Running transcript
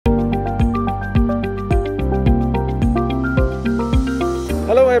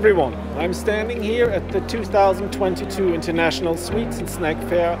everyone, I'm standing here at the 2022 International Sweets and Snack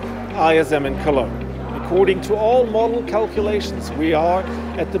Fair ISM in Cologne. According to all model calculations, we are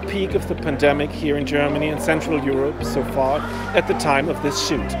at the peak of the pandemic here in Germany and Central Europe so far at the time of this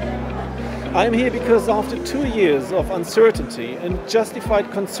shoot. I'm here because after 2 years of uncertainty and justified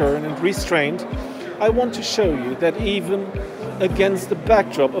concern and restraint, I want to show you that even against the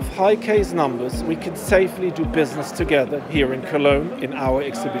backdrop of high case numbers, we can safely do business together here in Cologne in our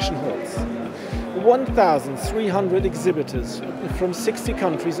exhibition halls. 1,300 exhibitors from 60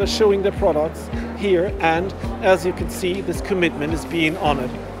 countries are showing their products here, and as you can see, this commitment is being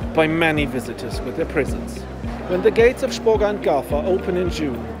honored by many visitors with their presence. When the gates of spoga+gafa open in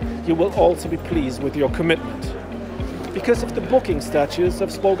June, you will also be pleased with your commitment. Because of the booking status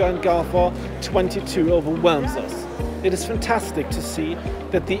of spoga+gafa, 22 overwhelms us. It is fantastic to see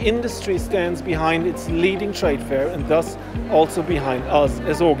that the industry stands behind its leading trade fair and thus also behind us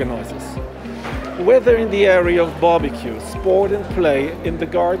as organizers. Whether in the area of barbecue, sport and play, in the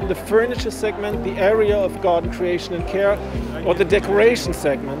garden, the furniture segment, the area of garden creation and care, or the decoration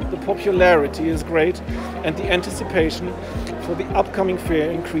segment, the popularity is great and the anticipation for the upcoming fair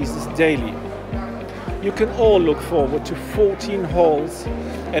increases daily. You can all look forward to 14 halls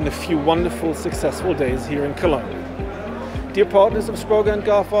and a few wonderful, successful days here in Cologne. Dear partners of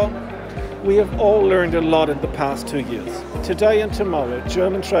spoga+gafa, we have all learned a lot in the past 2 years. Today and tomorrow,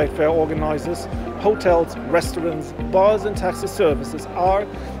 German trade fair organizers, hotels, restaurants, bars and taxi services are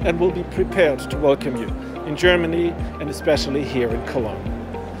and will be prepared to welcome you in Germany and especially here in Cologne.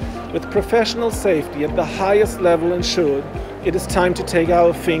 With professional safety at the highest level ensured, it is time to take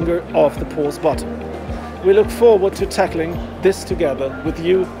our finger off the pause button. We look forward to tackling this together with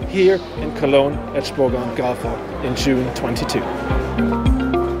you here in Cologne at spoga+gafa in June 22.